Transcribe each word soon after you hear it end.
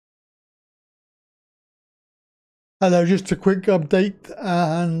Hello, just a quick update,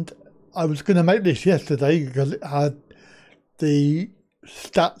 and I was going to make this yesterday because it had the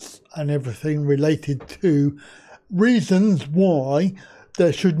stats and everything related to reasons why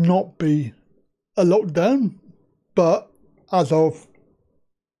there should not be a lockdown, but as of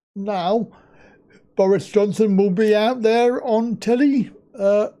now, Boris Johnson will be out there on telly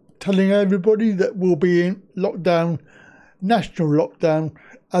telling everybody that we'll be in lockdown, national lockdown,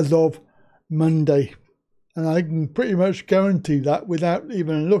 as of Monday. And I can pretty much guarantee that without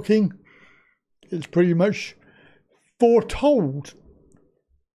even looking. It's pretty much foretold.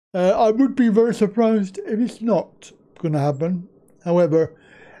 I would be very surprised if it's not going to happen. However,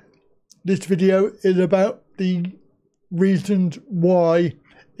 this video is about the reasons why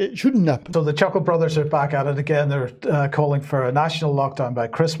it shouldn't happen. So the Chuckle Brothers are back at it again. They're calling for a national lockdown by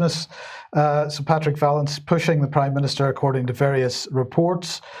Christmas. So Patrick Vallance pushing the Prime Minister, according to various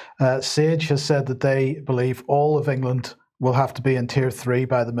reports. Sage has said that they believe all of England will have to be in Tier 3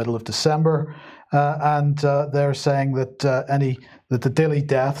 by the middle of December. And they're saying that the daily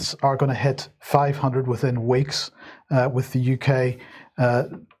deaths are going to hit 500 within weeks, with the UK.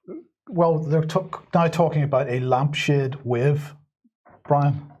 Well, they're now talking about a lampshade wave,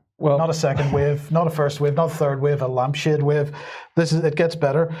 Brian. Well, not a second wave, not a first wave, not a third wave, a lampshade wave. It gets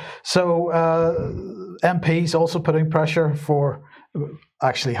better. So MPs also putting pressure for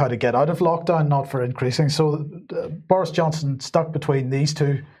actually how to get out of lockdown, not for increasing. So Boris Johnson stuck between these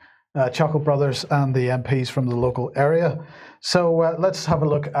two, Chuckle Brothers and the MPs from the local area. So let's have a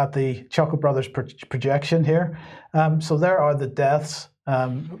look at the Chuckle Brothers projection here. So there are the deaths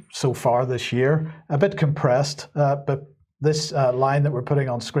so far this year, a bit compressed, but this line that we're putting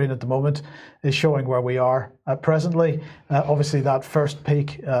on screen at the moment is showing where we are presently. Obviously, that first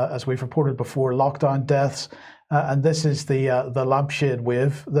peak, as we've reported before, lockdown deaths, and this is the lampshade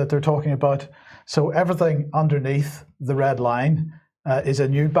wave that they're talking about. So everything underneath the red line is a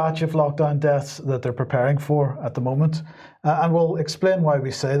new batch of lockdown deaths that they're preparing for at the moment. And we'll explain why we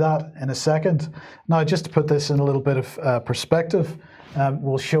say that in a second. Now, just to put this in a little bit of perspective,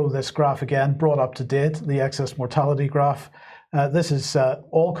 we'll show this graph again, brought up to date, the excess mortality graph. This is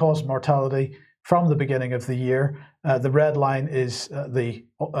all-cause mortality from the beginning of the year. The red line is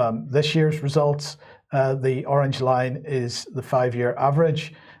this year's results. The orange line is the 5-year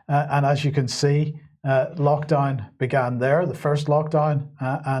average. And as you can see, lockdown began there, the first lockdown,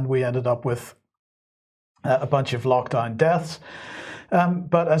 and we ended up with a bunch of lockdown deaths.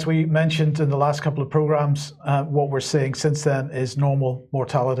 But as we mentioned in the last couple of programs, what we're seeing since then is normal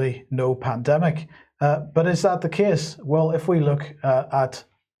mortality, no pandemic. But is that the case? Well, if we look at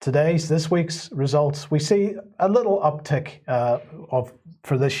this week's results, we see a little uptick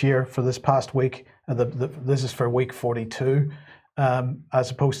for this year, for this past week. This is for week 42,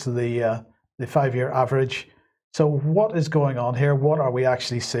 as opposed to the 5-year average. So what is going on here? What are we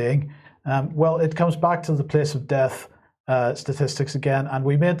actually seeing? Well, it comes back to the place of death statistics again, and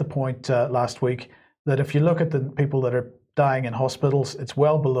we made the point last week that if you look at the people that are dying in hospitals, it's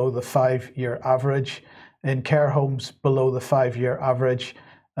well below the 5-year average. In care homes, below the 5-year average,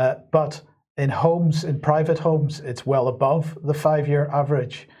 but in homes, in private homes, it's well above the 5-year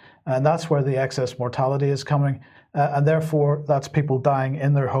average, and that's where the excess mortality is coming, and therefore that's people dying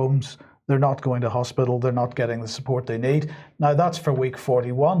in their homes. They're not going to hospital, they're not getting the support they need. Now that's for week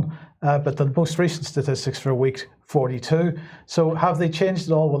 41, but the most recent statistics for week 42. So have they changed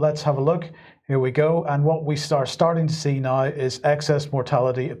at all? Well, let's have a look. Here we go. And what we are starting to see now is excess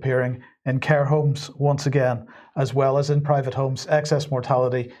mortality appearing in care homes once again, as well as in private homes, excess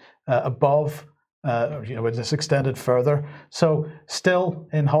mortality above, it's extended further. So still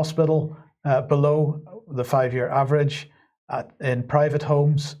in hospital, below the 5-year average, in private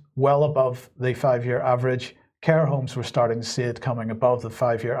homes, well above the 5-year average. Care homes, we're starting to see it coming above the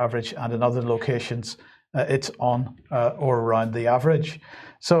 5-year average, and in other locations, it's on or around the average.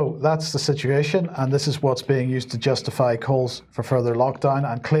 So that's the situation, and this is what's being used to justify calls for further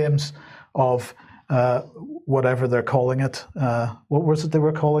lockdown and claims of whatever they're calling it. What was it they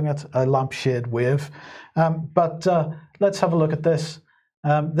were calling it? A lampshade wave. But let's have a look at this.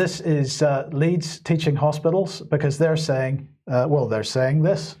 This is Leeds Teaching Hospitals, because they're saying, they're saying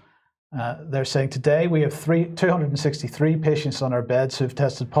this. They're saying today we have 263 patients on our beds who've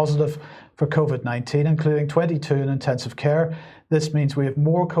tested positive for COVID-19, including 22 in intensive care. This means we have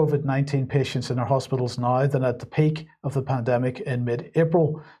more COVID-19 patients in our hospitals now than at the peak of the pandemic in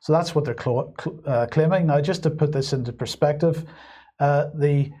mid-April. So that's what they're claiming. Now, just to put this into perspective,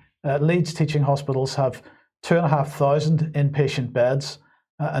 the Leeds Teaching Hospitals have 2,500 inpatient beds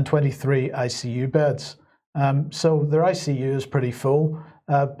and 23 ICU beds. So their ICU is pretty full.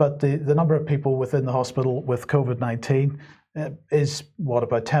 but the number of people within the hospital with COVID-19 is, what,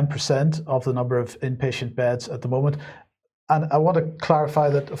 about 10% of the number of inpatient beds at the moment. And I want to clarify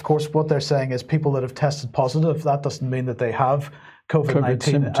that, of course, what they're saying is people that have tested positive, that doesn't mean that they have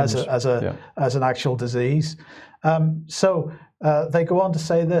COVID-19 as an actual disease. So they go on to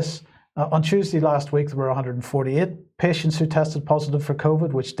say this. On Tuesday last week, there were 148 patients who tested positive for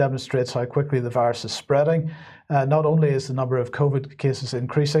COVID, which demonstrates how quickly the virus is spreading. Not only is the number of COVID cases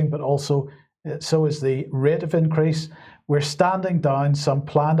increasing, but also so is the rate of increase. We're standing down some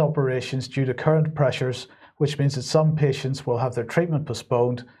planned operations due to current pressures, which means that some patients will have their treatment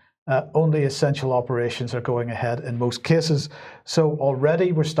postponed. Only essential operations are going ahead in most cases. So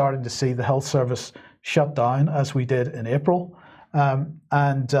already we're starting to see the health service shut down, as we did in April.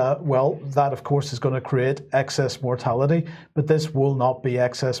 Well, that of course is going to create excess mortality, but this will not be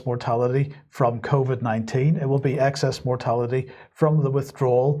excess mortality from COVID-19. It will be excess mortality from the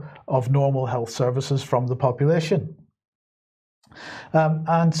withdrawal of normal health services from the population.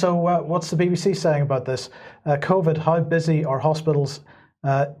 So what's the BBC saying about this? COVID, how busy are hospitals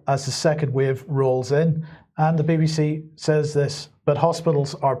as the second wave rolls in? And the BBC says this, but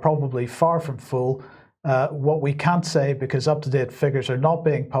hospitals are probably far from full. What we can't say, because up-to-date figures are not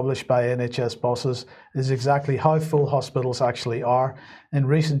being published by NHS bosses, is exactly how full hospitals actually are. In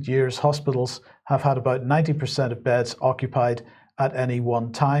recent years, hospitals have had about 90% of beds occupied at any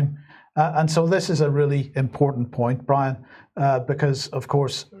one time. And so this is a really important point, Brian, because, of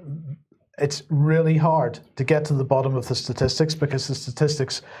course, it's really hard to get to the bottom of the statistics, because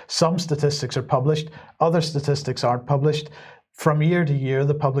some statistics are published, other statistics aren't published. From year to year,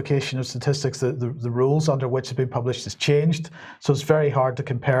 the publication of statistics, the rules under which have been published has changed. So it's very hard to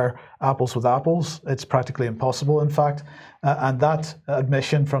compare apples with apples. It's practically impossible, in fact. And that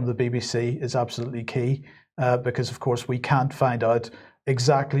admission from the BBC is absolutely key, because, of course, we can't find out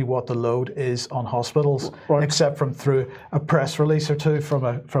exactly what the load is on hospitals, right, except from through a press release or two from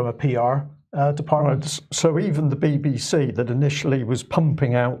a PR department. Right. So even the BBC, that initially was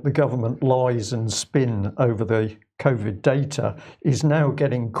pumping out the government lies and spin over the COVID data, is now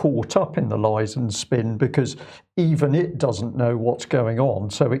getting caught up in the lies and spin, because even it doesn't know what's going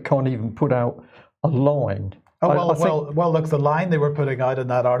on, so it can't even put out a line. Well, look, the line they were putting out in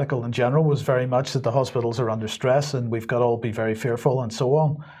that article in general was very much that the hospitals are under stress and we've got to all be very fearful and so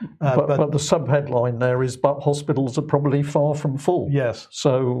on. But the subheadline there is, but hospitals are probably far from full. Yes.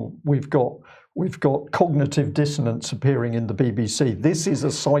 So we've got cognitive dissonance appearing in the BBC. This is a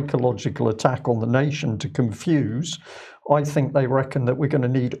psychological attack on the nation to confuse. I think they reckon that we're going to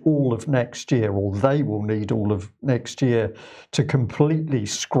need all of next year, or they will need all of next year, to completely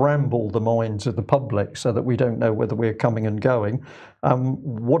scramble the minds of the public so that we don't know whether we're coming and going.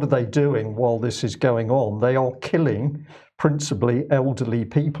 What are they doing while this is going on? They are killing principally elderly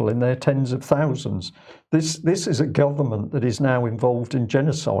people in their tens of thousands. This is a government that is now involved in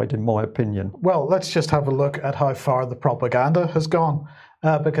genocide, in my opinion. Well, let's just have a look at how far the propaganda has gone.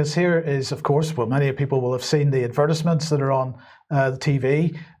 Because here is, of course, well, many people will have seen the advertisements that are on the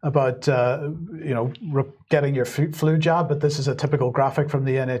TV about, getting your flu jab, but this is a typical graphic from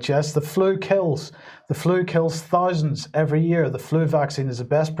the NHS. The flu kills. The flu kills thousands every year. The flu vaccine is the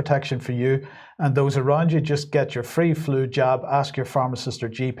best protection for you and those around you. Just get your free flu jab. Ask your pharmacist or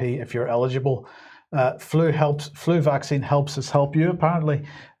GP if you're eligible. Flu vaccine helps us help you, apparently.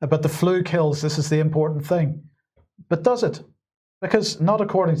 But the flu kills. This is the important thing. But does it? Because not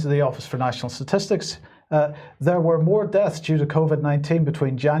according to the Office for National Statistics, there were more deaths due to COVID-19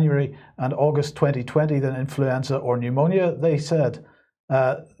 between January and August 2020 than influenza or pneumonia, they said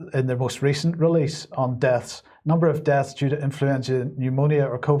in their most recent release on deaths. Number of deaths due to influenza, pneumonia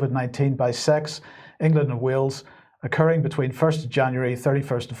or COVID-19 by sex, England and Wales, occurring between 1st of January,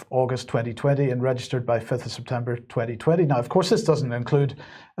 31st of August 2020 and registered by 5th of September 2020. Now, of course, this doesn't include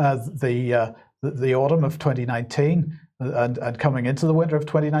the autumn of 2019, and coming into the winter of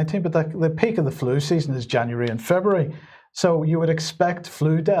 2019, but the peak of the flu season is January and February. So you would expect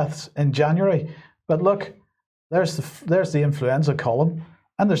flu deaths in January. But look, there's the influenza column,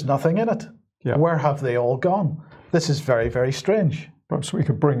 and there's nothing in it. Yeah. Where have they all gone? This is very, very strange. Perhaps we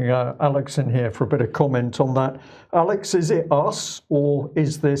could bring Alex in here for a bit of comment on that. Alex, is it us, or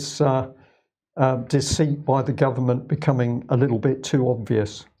is this deceit by the government becoming a little bit too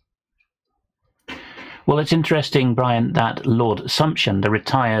obvious? Well, it's interesting, Brian, that Lord Sumption, the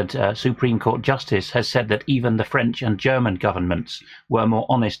retired Supreme Court Justice, has said that even the French and German governments were more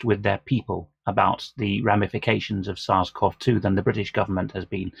honest with their people about the ramifications of SARS-CoV-2 than the British government has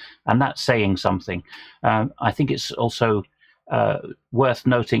been. And that's saying something. I think it's also worth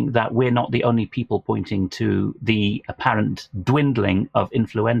noting that we're not the only people pointing to the apparent dwindling of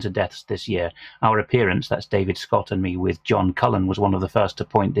influenza deaths this year. Our appearance, that's David Scott and me with John Cullen, was one of the first to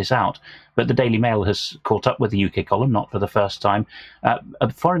point this out. But the Daily Mail has caught up with the UK column, not for the first time.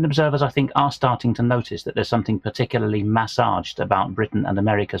 Foreign observers, I think, are starting to notice that there's something particularly massaged about Britain and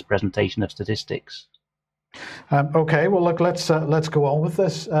America's presentation of statistics. Okay, well, look, let's go on with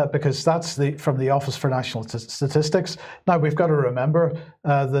this because that's from the Office for National Statistics. Now, we've got to remember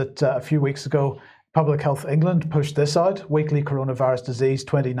that a few weeks ago, Public Health England pushed this out, Weekly Coronavirus Disease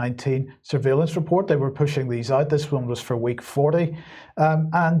 2019 Surveillance Report. They were pushing these out. This one was for week 40.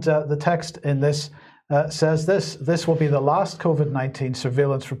 And the text in this says this will be the last COVID-19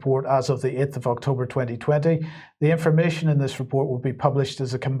 surveillance report as of the 8th of October 2020. The information in this report will be published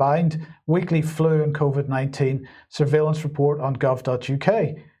as a combined weekly flu and COVID-19 surveillance report on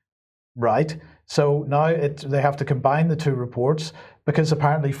gov.uk. Right. So now they have to combine the two reports because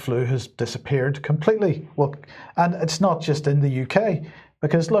apparently flu has disappeared completely. Well, and it's not just in the UK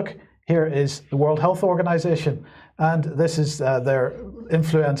because look, here is the World Health Organization, and this is their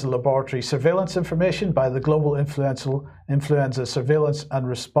influenza laboratory surveillance information by the Global Influenza Surveillance and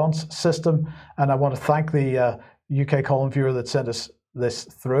Response System. And I want to thank the UKColumn viewer that sent us this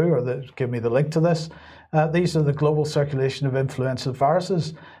through, or that gave me the link to this. These are the global circulation of influenza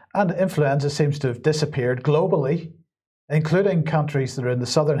viruses, and influenza seems to have disappeared globally, including countries that are in the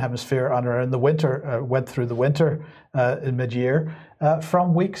southern hemisphere and are in the winter, went through the winter in mid-year,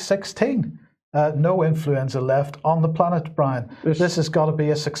 from week 16. No influenza left on the planet, Brian. This has got to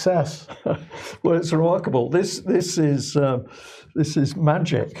be a success. Well, it's remarkable. This is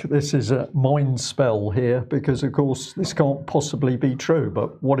magic. This is a mind spell here, because of course this can't possibly be true.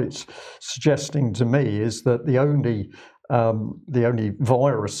 But what it's suggesting to me is that the only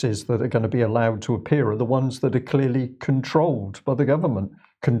viruses that are going to be allowed to appear are the ones that are clearly controlled by the government,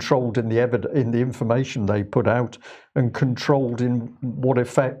 controlled in the information they put out, and controlled in what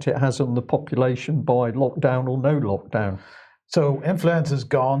effect it has on the population by lockdown or no lockdown. So influenza's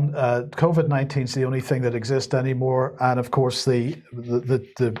gone. COVID-19 is the only thing that exists anymore, and of course the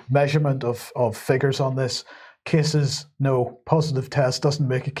measurement of figures on this, cases, no, positive test doesn't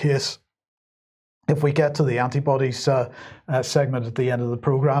make a case. If we get to the antibodies segment at the end of the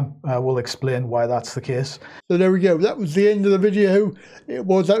programme, we'll explain why that's the case. So there we go. That was the end of the video. It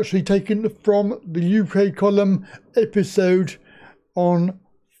was actually taken from the UK column episode on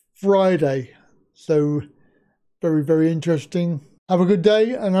Friday. So very, very interesting. Have a good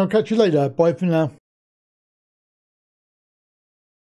day, and I'll catch you later. Bye for now.